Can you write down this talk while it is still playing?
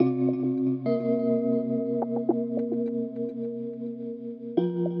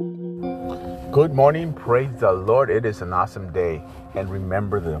Good morning, praise the Lord. It is an awesome day. And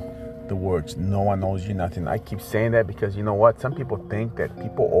remember the words, no one owes you nothing. I keep saying that because you know what? Some people think that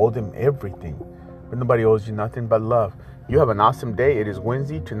people owe them everything. But nobody owes you nothing but love. You have an awesome day. It is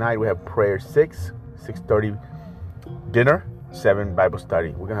Wednesday. Tonight we have prayer 6:30 dinner, 7 Bible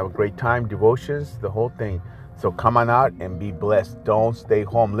study. We're going to have a great time, devotions, the whole thing. So come on out and be blessed. Don't stay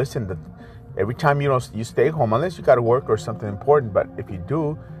home. Listen, every time you stay home, unless you got to work or something important, but if you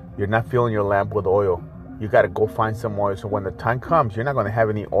do, you're not filling your lamp with oil. You got to go find some oil. So when the time comes, you're not going to have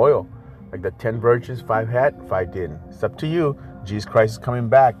any oil. Like the 10 virgins, 5 had, 5 didn't. It's up to you. Jesus Christ is coming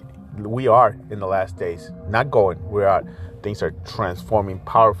back. We are in the last days. Not going. We're out. Things are transforming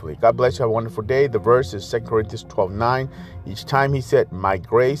powerfully. God bless you. Have a wonderful day. The verse is 2 Corinthians 12:9. Each time he said, my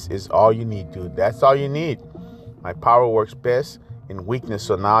grace is all you need, dude. That's all you need. My power works best in weakness.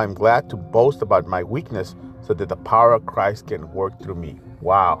 So now I'm glad to boast about my weakness so that the power of Christ can work through me.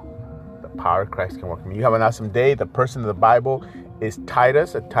 Wow. The power of Christ can work through me. You have an awesome day. The person of the Bible is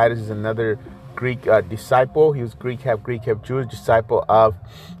Titus. Titus is another Greek disciple. He was Greek, half Jewish, disciple of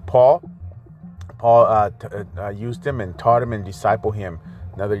Paul. Paul used him and taught him and discipled him.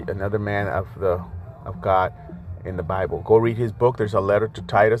 Another man of God in the Bible. Go read his book. There's a letter to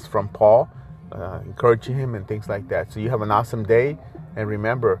Titus from Paul, encouraging him and things like that. So you have an awesome day. And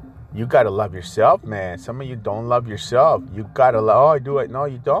remember, you got to love yourself, man. Some of you don't love yourself. You got to love, I do it. No,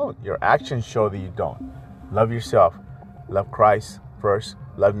 you don't. Your actions show that you don't. Love yourself. Love Christ first.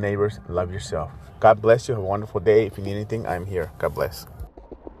 Love neighbors. Love yourself. God bless you. Have a wonderful day. If you need anything, I'm here. God bless.